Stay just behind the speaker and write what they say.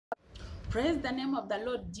Praise the name of the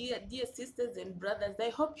Lord, dear sisters and brothers.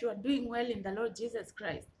 I hope you are doing well in the Lord Jesus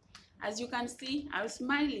Christ. As you can see, I'm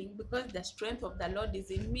smiling because the strength of the Lord is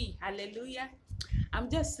in me. Hallelujah. I'm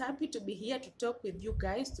just happy to be here to talk with you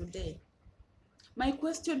guys today. My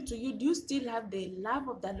question to you, do you still have the love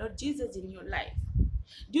of the Lord Jesus in your life?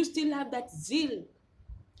 Do you still have that zeal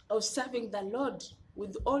of serving the Lord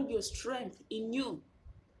with all your strength in you?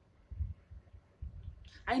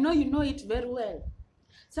 I know you know it very well.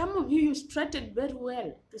 Some of you started very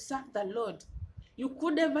well to serve the Lord. You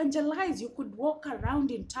could evangelize, you could walk around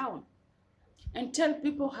in town and tell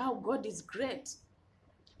people how God is great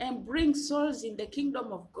and bring souls in the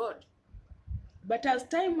kingdom of God. But as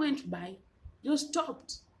time went by, you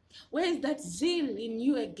stopped. Where is that zeal in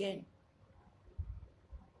you again?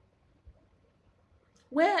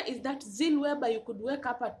 Where is that zeal whereby you could wake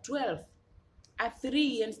up at 12, at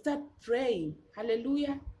 3 and start praying?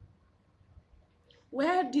 Hallelujah.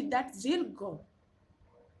 Where did that zeal go?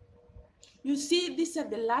 You see, these are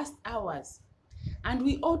the last hours, and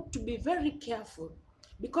we ought to be very careful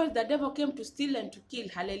because the devil came to steal and to kill.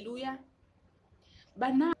 Hallelujah.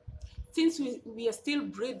 But now, since we are still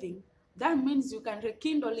breathing, that means you can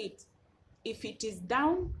rekindle it. If it is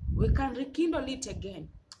down, we can rekindle it again.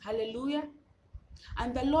 Hallelujah.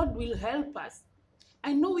 And the Lord will help us.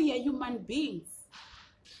 I know we are human beings.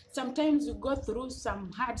 Sometimes we go through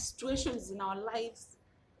some hard situations in our lives,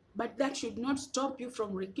 but that should not stop you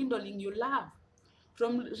from rekindling your love,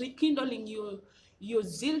 from rekindling your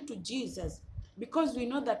zeal to Jesus, because we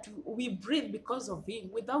know that we breathe because of him.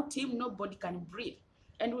 Without him, nobody can breathe.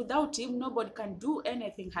 And without him, nobody can do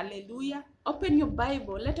anything. Hallelujah. Open your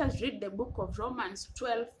Bible. Let us read the book of Romans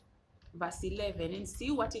 12, verse 11, and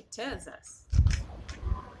see what it tells us.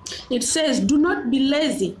 It says, do not be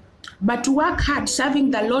lazy, but work hard, serving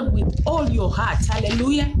the Lord with all your heart.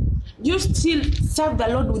 Hallelujah. You still serve the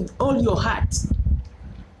Lord with all your heart.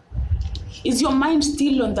 Is your mind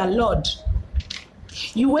still on the Lord?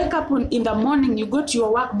 You wake up in the morning, you go to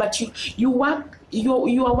your work, but you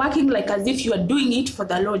are working like as if you are doing it for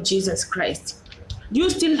the Lord Jesus Christ. Do you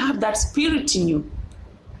still have that spirit in you?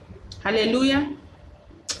 Hallelujah.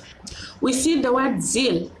 We see the word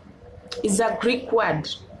zeal is a Greek word,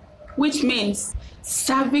 which means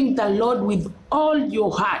serving the Lord with all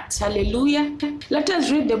your heart. Hallelujah. Let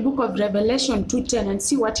us read the book of Revelation 2:10 and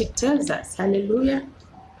see what it tells us. Hallelujah.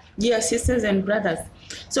 Dear sisters and brothers.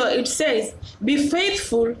 So it says, be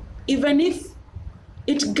faithful even if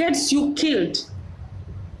it gets you killed,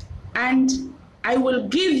 and I will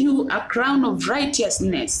give you a crown of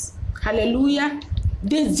righteousness. Hallelujah.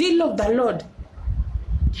 The zeal of the Lord.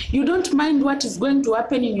 You don't mind what is going to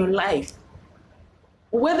happen in your life.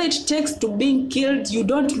 Whether it takes to being killed, you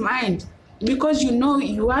don't mind, because you know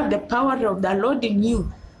you have the power of the Lord in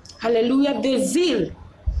you. Hallelujah. The zeal.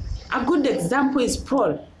 A good example is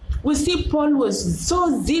Paul. We see Paul was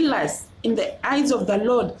so zealous in the eyes of the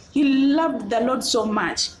Lord. He loved the Lord so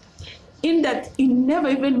much, in that he never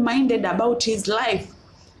even minded about his life.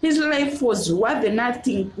 His life was worth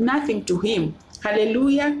nothing to him.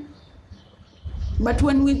 Hallelujah. But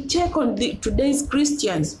when we check on today's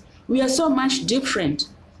Christians, we are so much different.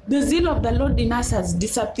 The zeal of the Lord in us has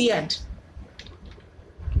disappeared.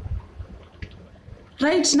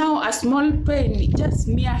 Right now, a small pain, just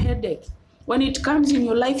mere headache, when it comes in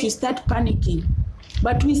your life, you start panicking.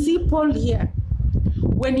 But we see Paul here.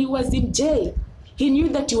 When he was in jail, he knew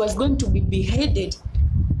that he was going to be beheaded.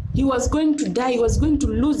 He was going to die. He was going to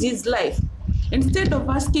lose his life. Instead of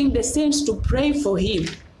asking the saints to pray for him,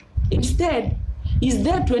 instead, he's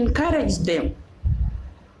there to encourage them.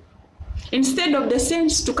 Instead of the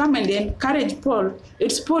saints to come and encourage Paul,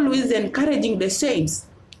 it's Paul who is encouraging the saints.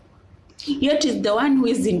 Yet is the one who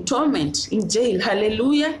is in torment, in jail.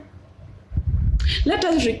 Hallelujah. Let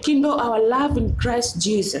us rekindle our love in Christ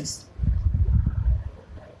Jesus.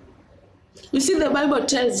 You see, the Bible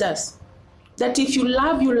tells us that if you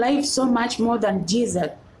love your life so much more than Jesus,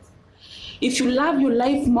 if you love your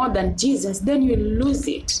life more than Jesus, then you'll lose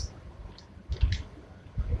it.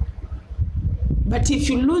 But if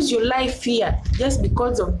you lose your life here just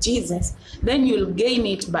because of Jesus, then you'll gain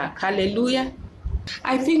it back. Hallelujah.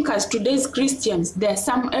 I think as today's Christians, there are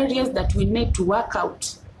some areas that we need to work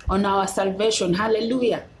out on our salvation.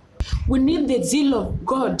 Hallelujah. We need the zeal of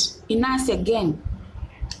God in us again,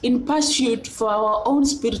 in pursuit for our own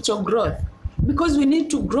spiritual growth, because we need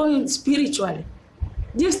to grow spiritually.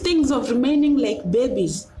 These things of remaining like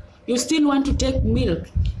babies, you still want to take milk,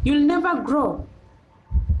 you'll never grow.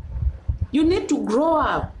 You need to grow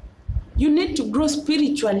up. You need to grow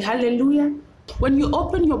spiritually. Hallelujah. When you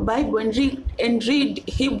open your Bible and read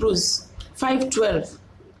Hebrews 5:12,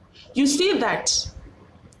 you see that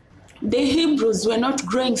The Hebrews were not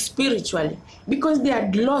growing spiritually because they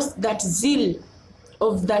had lost that zeal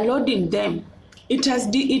of the Lord in them. It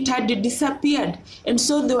had disappeared, and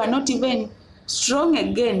so they were not even strong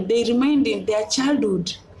again. They remained in their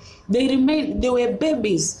childhood. They were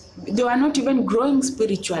babies. They were not even growing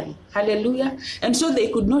spiritually. Hallelujah. And so they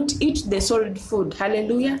could not eat the solid food.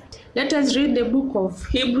 Hallelujah. Let us read the book of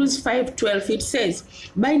Hebrews 5:12. It says,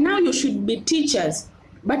 "By now you should be teachers,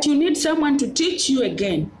 but you need someone to teach you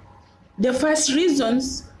again the first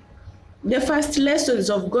lessons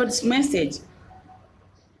of God's message.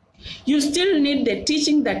 You still need the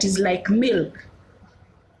teaching that is like milk.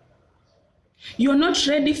 You're not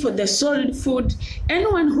ready for the solid food.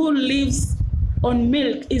 Anyone who lives on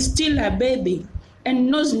milk is still a baby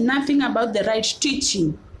and knows nothing about the right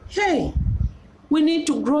teaching." Hey, we need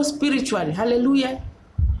to grow spiritually. Hallelujah.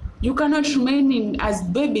 You cannot remain as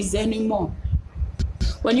babies anymore.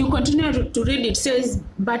 When you continue to read, it says,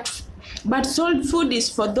 but solid food is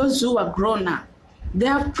for those who are grown up. They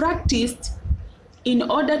have practiced in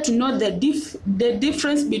order to know the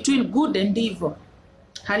difference between good and evil.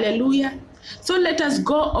 Hallelujah. So let us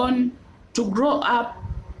go on to grow up,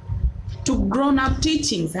 to grown-up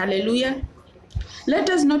teachings. Hallelujah. Let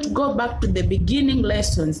us not go back to the beginning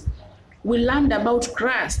lessons we learned about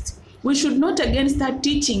Christ. We should not again start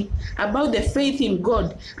teaching about the faith in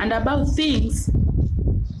God and about things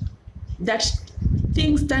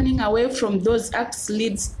turning away from those acts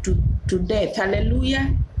leads to death.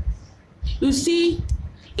 Hallelujah. You see,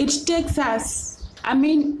 it takes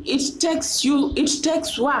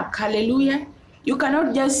work. Hallelujah. You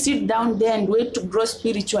cannot just sit down there and wait to grow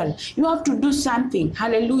spiritual. You have to do something.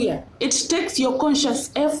 Hallelujah. It takes your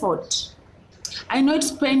conscious effort. I know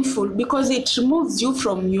it's painful because it removes you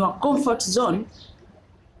from your comfort zone.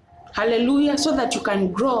 Hallelujah. So that you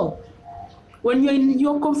can grow. When you're in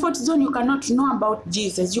your comfort zone, you cannot know about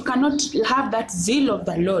Jesus. You cannot have that zeal of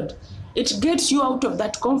the Lord. It gets you out of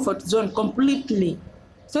that comfort zone completely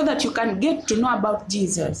so that you can get to know about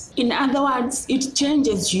Jesus. In other words, it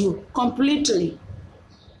changes you completely.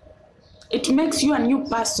 It makes you a new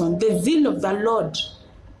person, the zeal of the Lord.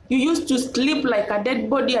 You used to sleep like a dead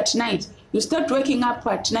body at night. You start waking up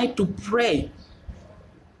at night to pray.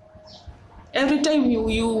 Every time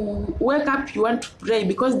you wake up, you want to pray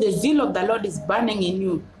because the zeal of the Lord is burning in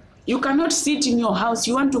you. You cannot sit in your house.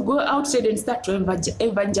 You want to go outside and start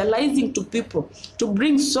evangelizing to people, to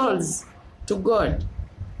bring souls to God.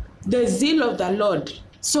 The zeal of the Lord.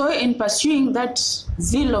 So in pursuing that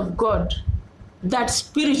zeal of God, that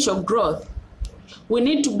spiritual growth, we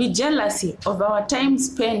need to be jealous of our time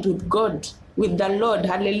spent with God, with the Lord.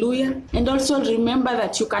 Hallelujah. And also remember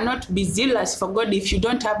that you cannot be zealous for God if you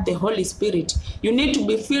don't have the Holy Spirit. You need to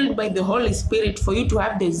be filled by the Holy Spirit for you to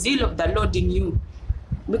have the zeal of the Lord in you.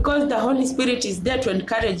 Because the Holy Spirit is there to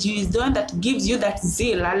encourage you. He's the one that gives you that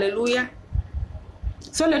zeal. Hallelujah.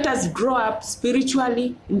 So let us grow up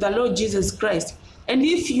spiritually in the Lord Jesus Christ. And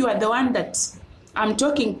if you are the one that I'm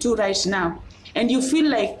talking to right now, and you feel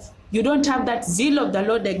like you don't have that zeal of the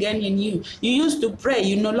Lord again in you. You used to pray,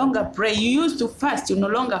 you no longer pray. You used to fast, you no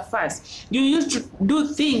longer fast. You used to do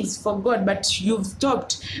things for God, but you've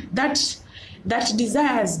stopped. That desire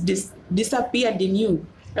has disappeared in you.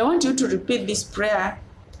 I want you to repeat this prayer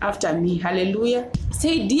after me. Hallelujah.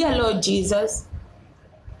 Say, "Dear Lord Jesus,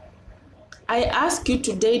 I ask you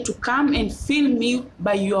today to come and fill me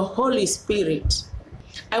by your Holy Spirit.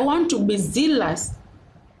 I want to be zealous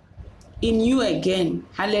in you again."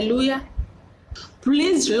 Hallelujah.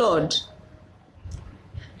 Please, Lord,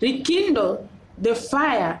 rekindle the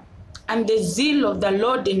fire and the zeal of the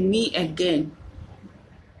Lord in me again.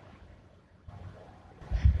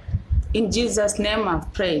 In Jesus' name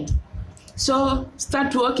I've prayed. So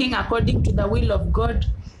start working according to the will of God.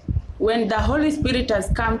 When the Holy Spirit has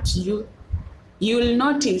come to you, you will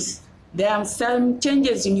notice there are some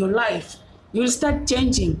changes in your life. You will start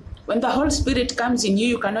changing. When the Holy Spirit comes in you,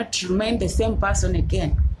 you cannot remain the same person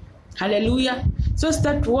again. Hallelujah. So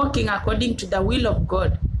start walking according to the will of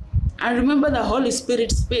God. And remember, the Holy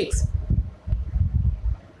Spirit speaks.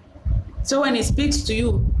 So when He speaks to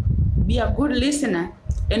you, be a good listener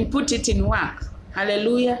and put it in work.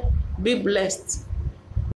 Hallelujah. Be blessed.